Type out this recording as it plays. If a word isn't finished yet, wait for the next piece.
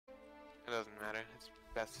It doesn't matter. It's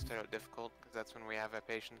best to start out difficult, because that's when we have our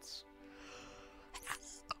patience.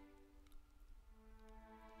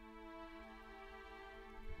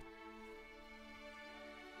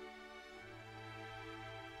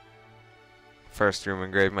 First room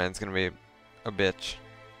in Gravemine's gonna be a bitch.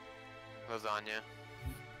 Lasagna.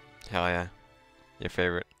 Hell yeah. Your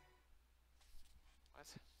favorite. What?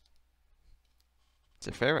 It's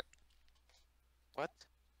your favorite. What?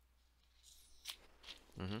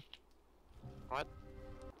 Mm-hmm. What?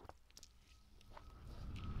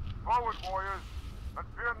 Forward, warriors, and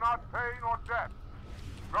fear not pain or death.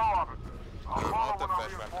 Go, officers. I'll follow What the when our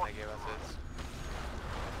first weapon they reinforcements gave us is.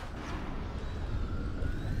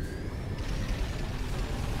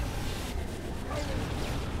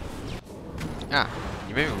 Ah,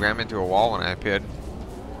 you made me ram into a wall when I appeared.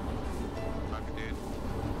 Fuck, dude.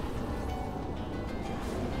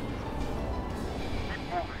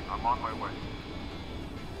 keep moving. I'm on my way.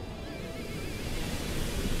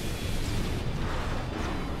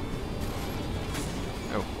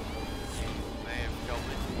 Oh. They have killed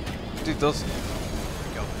me. Dude, those... They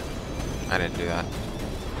killed me. I didn't do that.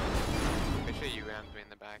 Pretty sure you rammed me in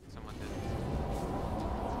the back. Someone did.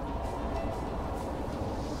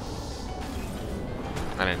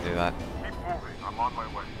 I didn't do that. Keep moving. I'm on my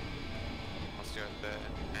way. We'll see what the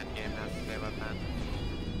end game has to say about that.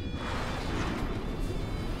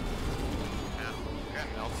 Yeah, you got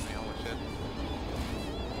melted me, holy shit.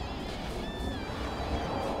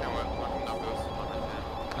 And what no ghosts on that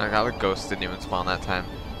time. I got the ghost didn't even spawn that time.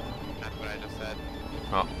 That's what I just said.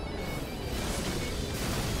 Oh.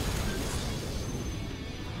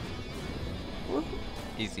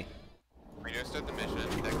 Easy. We just did the mission,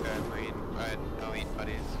 take the Marine, elite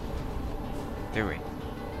buddies. Do we?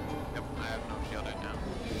 Yep, I have no shield right now. I'm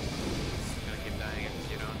gonna keep dying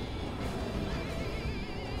if you don't.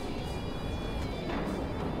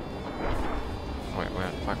 Wait, where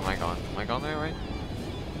the fuck am I going? Am I going there right?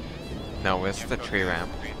 No, it's the tree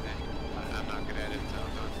ramp. I'm not good at it, so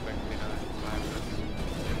don't expect me to survive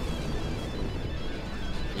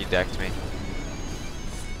this. You decked me.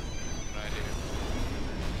 What do I do?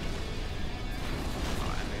 Oh,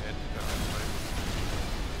 I made it. So that's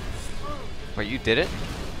fine. Wait, you did it?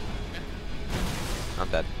 I'm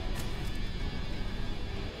dead.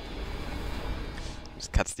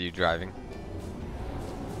 Just cuts to you driving.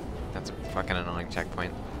 That's a fucking annoying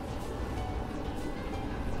checkpoint.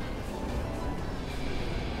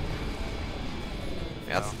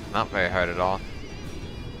 Yeah, that's not very hard at all.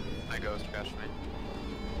 My ghost crushed me.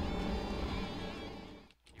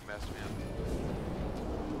 You messed me up.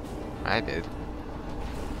 I did.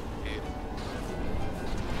 Dude.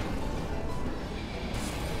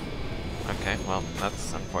 Okay, well,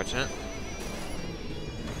 that's unfortunate.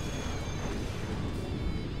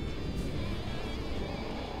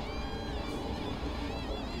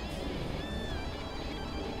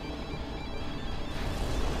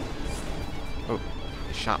 Oh,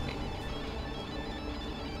 they shot me.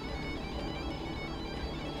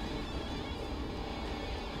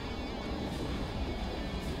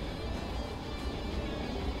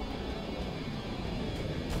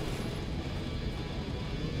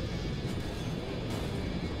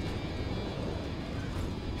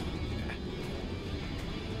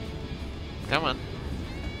 Come on.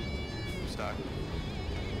 I'm stuck.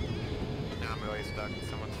 Now I'm really stuck.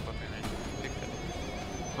 Someone's flipping me. Kicked it.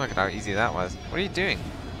 Look at how easy that was. What are you doing?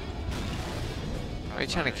 Why are you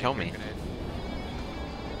trying to kill me?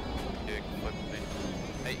 Dude, flipped me.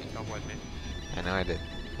 Hey, you teleported me. I know I did.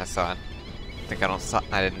 I saw it.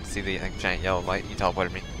 I didn't see the giant yellow light. You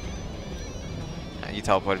teleported me. You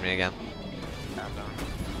teleported me again. Yeah, I'm done.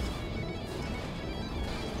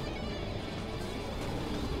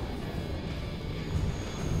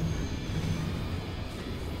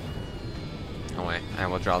 Oh wait, I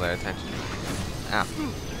will draw their attention. Ah,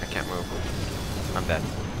 I can't move. I'm dead.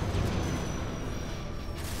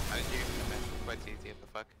 How did you come in? Quite easy, what the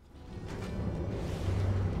fuck?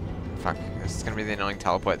 Fuck, this is gonna be the annoying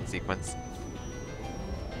teleport sequence.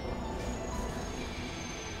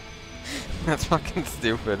 That's fucking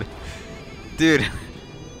stupid. Dude.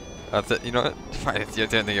 That's it, you know what? Fine, it's your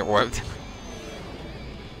turn to get warped.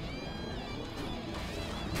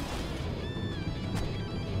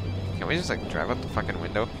 Can we just like drive out the fucking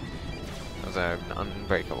window? Those are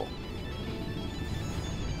unbreakable.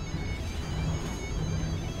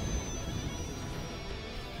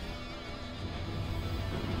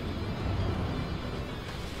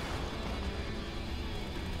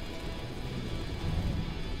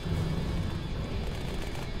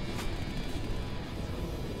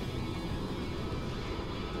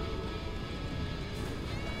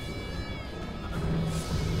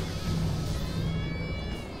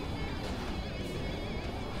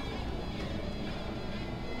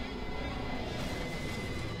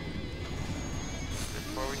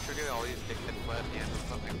 trigger all these dickhead flood at the end or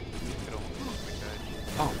something. It'll recharge.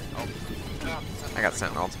 Oh. Oh. I got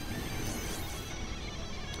sentineled.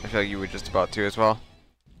 I feel like you were just about to as well.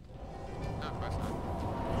 No, of course not.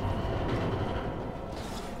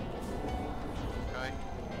 Really?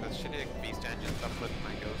 That shitty like, beast engine stuff flipped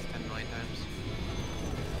my ghost 10 million times.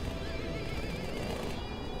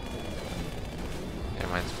 Yeah,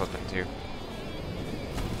 mine's flipping too.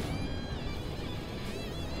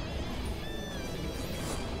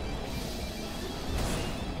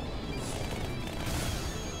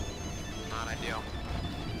 Not ideal.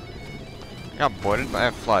 I got boarded by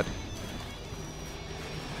a flood.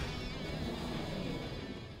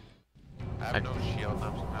 I have no shield,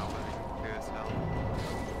 I'm somehow living through this hell.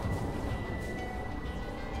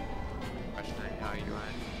 Questioning how you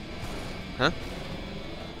went. Huh?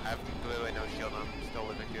 I have literally no shield, I'm still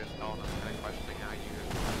living through this hell, and I'm kind of questioning how you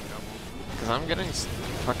double. Because I'm getting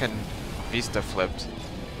fucking Vista flipped,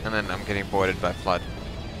 and then I'm getting boarded by flood.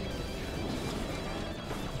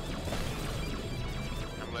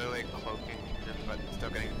 I'm literally cloaking, but still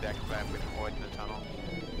getting decked back with void in the tunnel.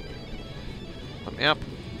 Let me up.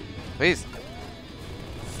 Please.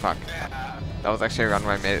 Fuck. That was actually a run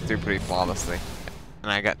where I made it through pretty flawlessly.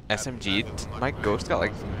 And I got SMG'd. My ghost got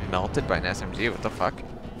like melted by an SMG. What the fuck? I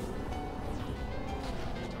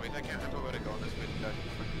mean, I can't remember where to go in this window.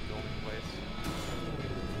 Fucking golden place.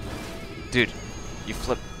 Dude, you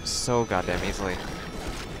flip so goddamn easily.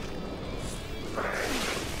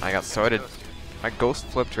 I got sorted. My ghost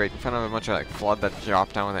flipped right in front of a bunch of like flood that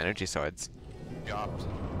dropped down with energy swords. Dropped.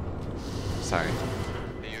 Sorry.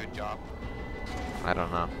 You dropped. I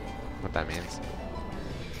don't know what that means.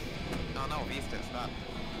 No, no, Vista, stop.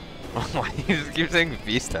 Why do you just keep saying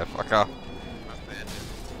Vista? Fuck off. That's the engine.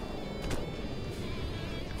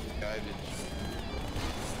 It's garbage.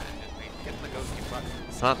 Engine, get in the ghosty butt.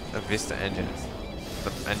 It's not a Vista engine. It's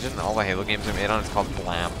the engine all the Halo games are made on is called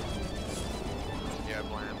Blam. Yeah,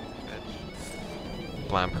 blam, bitch.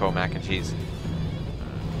 Blamco mac and cheese.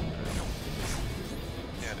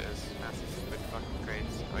 Yeah, it is. That's stupid fucking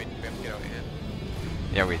crates. Wait, we have to get out here.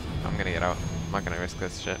 Yeah, I'm gonna get out. I'm not gonna risk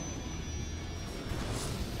this shit.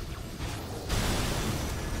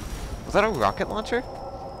 Was that a rocket launcher? It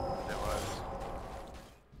was.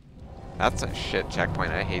 That's a shit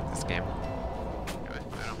checkpoint. I hate this game. Good.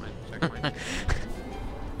 I don't mind. Checkpoint.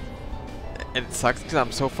 And it sucks because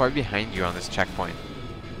I'm so far behind you on this checkpoint.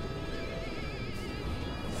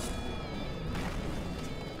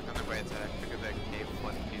 Look on the right side. I figured that cave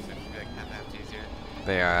flood piece should be like 10 times easier.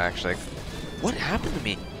 They are actually. What happened to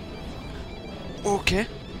me? Okay.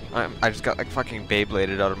 I just got like fucking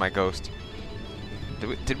Beybladed out of my ghost.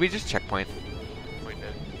 Did we just checkpoint? We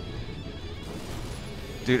did.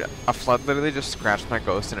 Dude, a flood literally just scratched my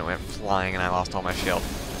ghost and it went flying and I lost all my shield.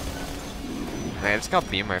 And I just got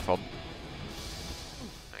beam rifled.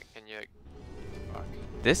 Like, can you... Fuck.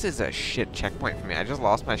 This is a shit checkpoint for me. I just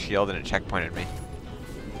lost my shield and it checkpointed me. I'm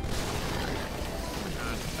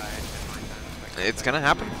trying to die 10 more times. Like, It's gonna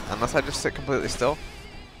happen, unless I just sit completely still.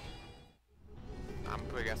 I'm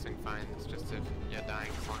progressing fine. It's just if you're dying,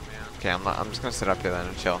 slowing me down. Okay, I'm just gonna sit up here then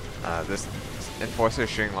and chill. This enforcer is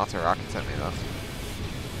shooting lots of rockets at me though.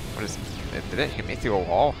 What is... Did it hit me through a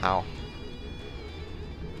wall? How?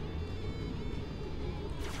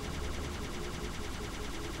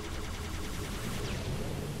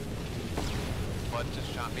 Blood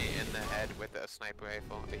just shot me in the head with a sniper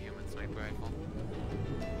rifle, a human sniper rifle.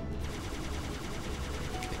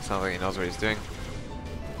 It sounds like he knows what he's doing.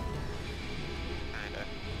 Kinda.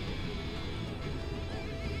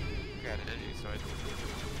 Got an energy sword.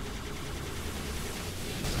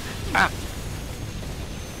 Ah!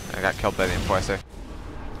 I got killed by the enforcer.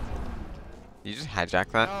 You just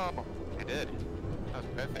hijacked that? No, I did. That was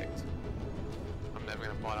perfect. I'm never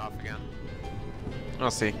gonna pull it off again.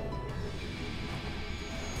 We'll see.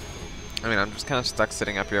 I mean, I'm just kind of stuck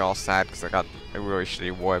sitting up here all sad because I got a really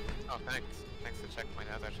shitty warp. Oh, thanks. Thanks to checkpoint.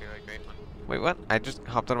 That was actually a really great one. Wait, what? I just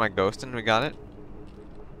hopped on my ghost and we got it?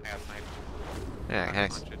 I got sniped. Yeah,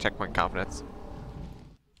 nice. Checkpoint confidence.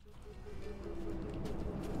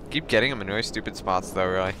 Keep getting them in really stupid spots though,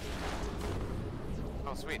 really.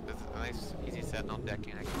 Oh, sweet. This is a nice, easy sentinel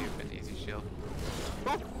decking I can do with an easy shield.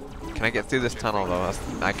 Can I get through this tunnel though?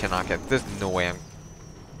 I cannot get. There's no way I'm.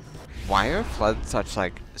 Why are floods such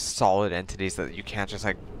like solid entities that you can't just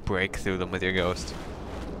like break through them with your ghost?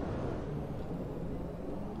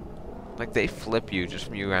 Like they flip you just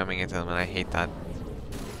from you ramming into them, and I hate that.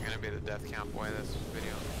 You're gonna be the death count boy this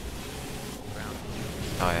video. Round.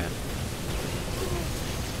 Oh yeah.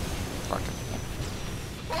 Fucking.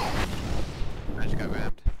 I just got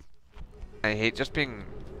rammed. I hate just being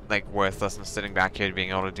like worthless and sitting back here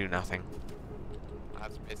being able to do nothing.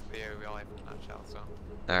 That's basically a real life in a nutshell, so.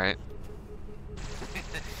 Alright.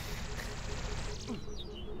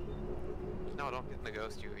 No, don't get in the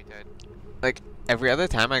ghost, you retard. Like, every other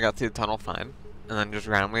time I got through the tunnel fine, and then just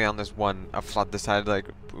randomly on this one, a flood decided to, like,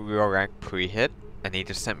 real rank pre-hit, and he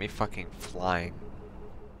just sent me fucking flying.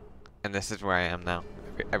 And this is where I am now,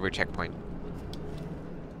 every checkpoint.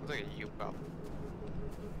 Looks like a U-pop.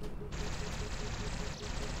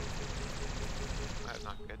 That's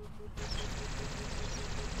not good.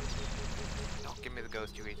 Don't give me the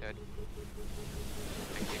ghost, you retard.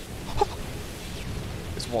 Thank you.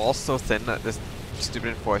 This wall's so thin that this stupid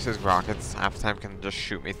enforcer's rockets half the time can just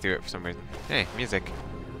shoot me through it for some reason. Hey, music.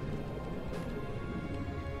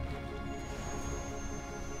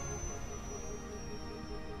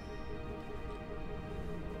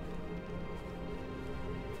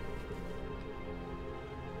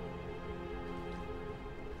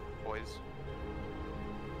 Boys.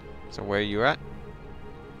 So where are you at?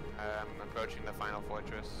 I'm approaching the final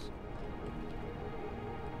fortress.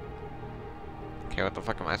 Okay, what the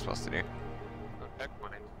fuck am I supposed to do? Oh,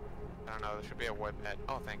 checkpoint. I don't know, there should be a warp head.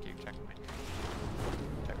 Oh, thank you, checkpoint.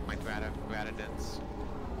 Checkpoint gratidance.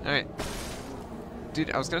 Alright.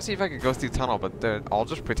 Dude, I was gonna see if I could go through the tunnel, but they're all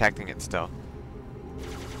just protecting it still.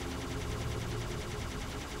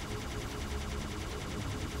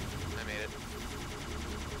 I made it.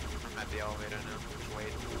 I'm at the elevator now. Just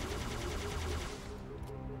wait.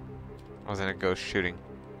 I was in a ghost shooting.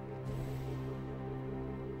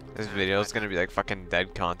 This video is gonna be like fucking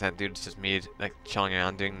dead content, dude. It's just me like chilling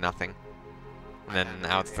around doing nothing. And then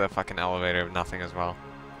now it's the fucking elevator of nothing as well.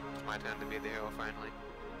 It's my time to be the hero finally.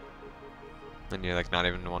 And you're like not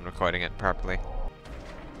even the one recording it properly.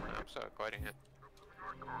 I'm still recording it.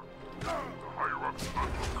 The higher ups not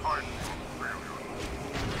so kind to failure.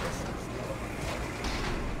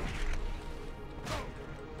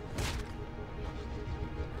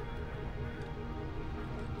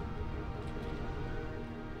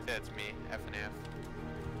 Yeah, it's me, F and F.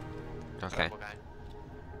 Okay, Purple guy.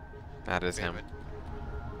 that is him. It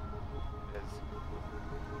is.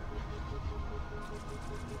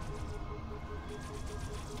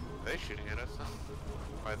 Are they shooting at us?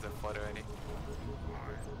 Or is there flood already?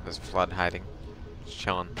 There's flood hiding. Just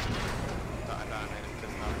chilling. I thought I made it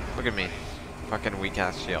just now. Look at me. Fucking weak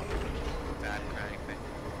ass shield. That crying thing.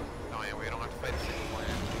 Oh yeah, we don't have to fight the single player.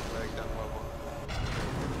 We're like done level.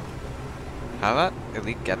 How did that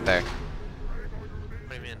elite get there? What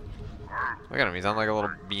do you mean? Look at him, he's on like a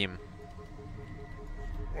little beam.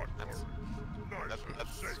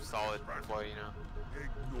 That's solid floor, you know.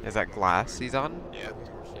 Is that glass he's on? Yeah.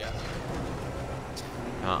 Yeah.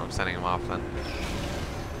 Oh, I'm sending him off then.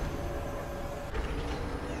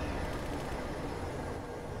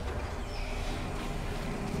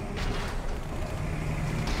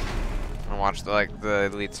 And watch the the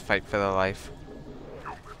elites fight for their life.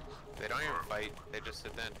 They don't even fight. They just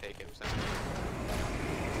sit there and take him. So.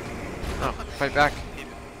 Oh, fight back. He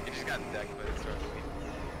just got decked by the sword.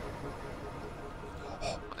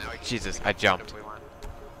 Now we can Jesus, we I can jumped. if we want.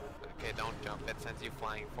 Okay, don't jump. It sends you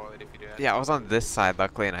flying forward if you do that. Yeah, I was on this side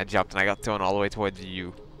luckily and I jumped and I got thrown all the way towards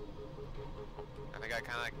you. I think I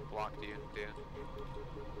kind of like blocked you, dude.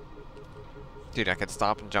 Dude, I could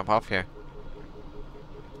stop and jump off here.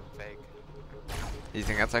 Fake. Do you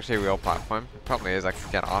think that's actually a real platform? It probably is, I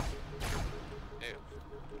could get off. Ew.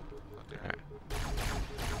 Don't do that. Alright.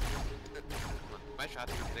 My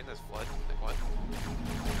shots are hitting this flood. Like what?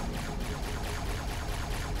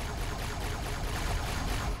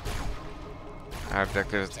 Our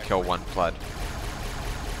objective is to kill one flood.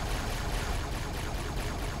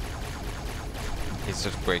 He's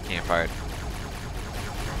just breaking apart.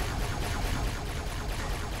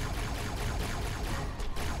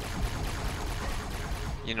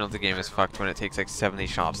 You know the game is fucked when it takes like 70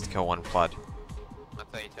 shots to kill one flood.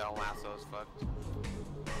 That's how you tell LASO's fucked.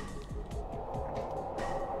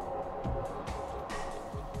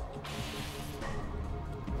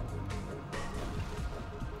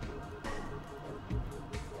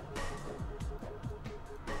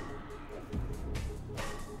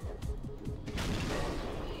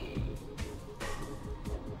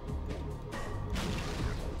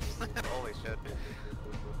 Holy shit.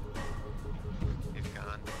 He's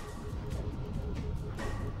gone.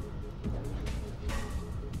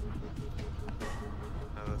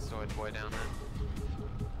 Oh, the sword boy down there.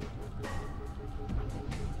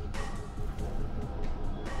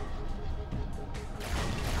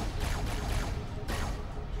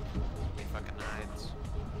 He fucking hides.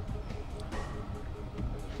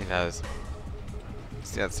 He does.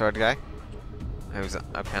 See that sword guy? Who's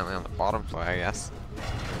apparently on the bottom floor, I guess.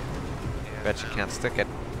 Bet you can't stick it.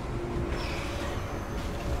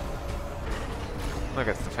 Look,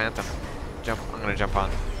 it's the Phantom. Jump. I'm gonna jump on.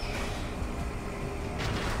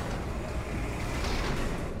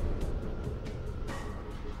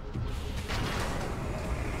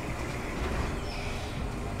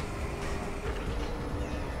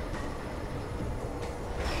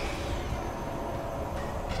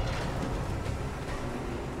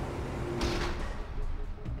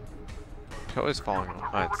 Toe is falling.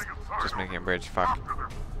 Oh, it's just making a bridge. Fuck.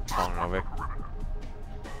 Falling over.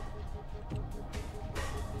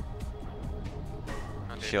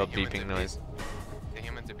 Oh, dude, Shield the humans beeping are noise. The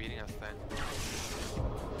humans are beating us then.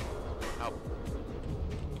 Oh,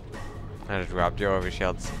 I just robbed your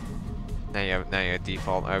overshields. Now you're a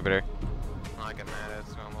default arbiter. I'm not getting mad at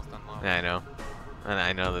us. We're almost unlocked. Yeah, I know. And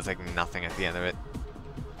I know there's like nothing at the end of it.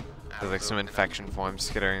 There's like some Absolutely infection forms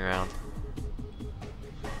skittering around. not.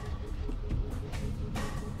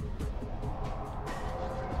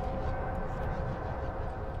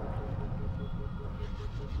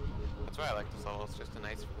 That's why I like this level. It's just a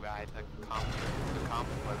nice ride to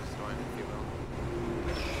complement the storm, if you will.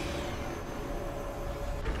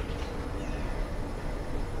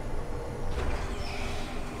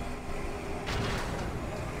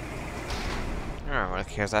 Alright, what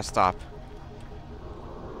cares I stop?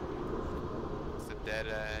 It's a dead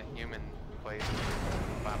human place.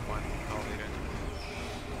 Platform elevator.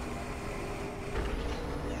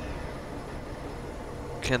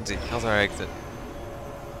 Kenzie, how's our exit?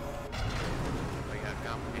 We got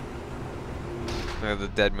company. They're the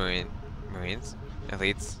dead Marines?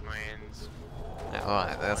 Elites? Marines. Yeah,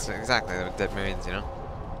 well, that's exactly, the dead Marines, you know?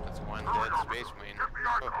 That's one dead space marine.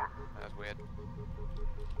 Oh, that was weird.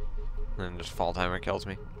 And then just fall timer kills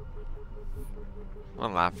me. I'll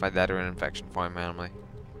laugh if I died to an infection form randomly.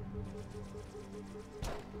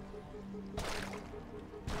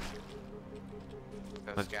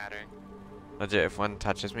 That's scattering. Legit, if one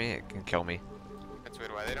touches me, it can kill me. That's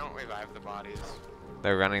weird why they don't revive the bodies.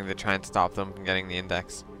 They're running to try and stop them from getting the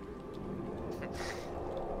index.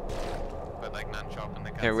 But like none show up in the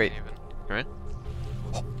cutscene Here, wait. even. Come in.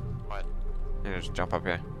 What? Yeah, just jump up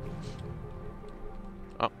here.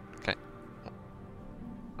 Oh, okay.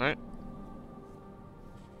 Alright.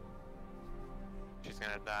 She's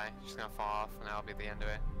gonna die. She's gonna fall off and that'll be the end of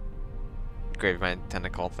it. Gravemind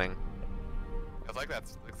tentacle thing. Feels like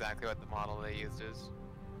that's exactly what the model they used is.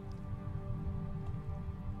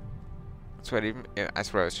 That's what even. I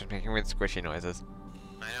swear, it was just making weird squishy noises.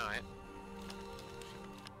 I know, right?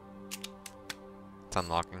 It's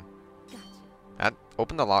unlocking. That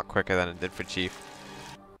opened the lock quicker than it did for Chief.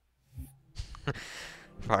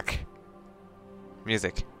 Fuck.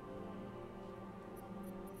 Music.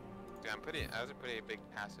 Dude, I was a pretty big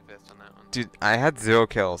pacifist on that one. Dude, I had 0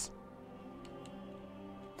 kills.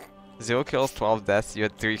 0 kills, 12 deaths. You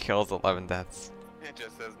had 3 kills, 11 deaths. It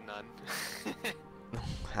just says none.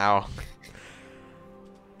 How?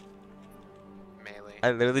 Melee.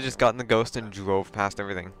 I literally just got in the ghost and drove past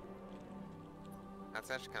everything. That's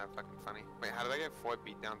actually kind of fucking funny. Wait, how did I get 4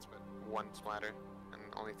 beatdowns but 1 splatter and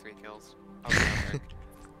only 3 kills? How does that work?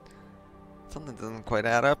 Something doesn't quite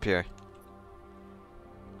add up here.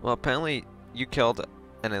 Well, apparently you killed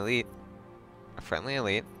an elite, a friendly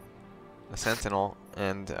elite, a sentinel,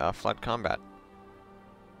 and flood combat.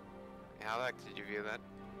 How the heck did you view that?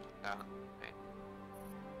 Oh, hey.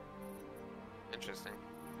 Interesting.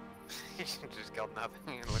 You just killed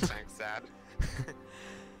nothing and looks like sad.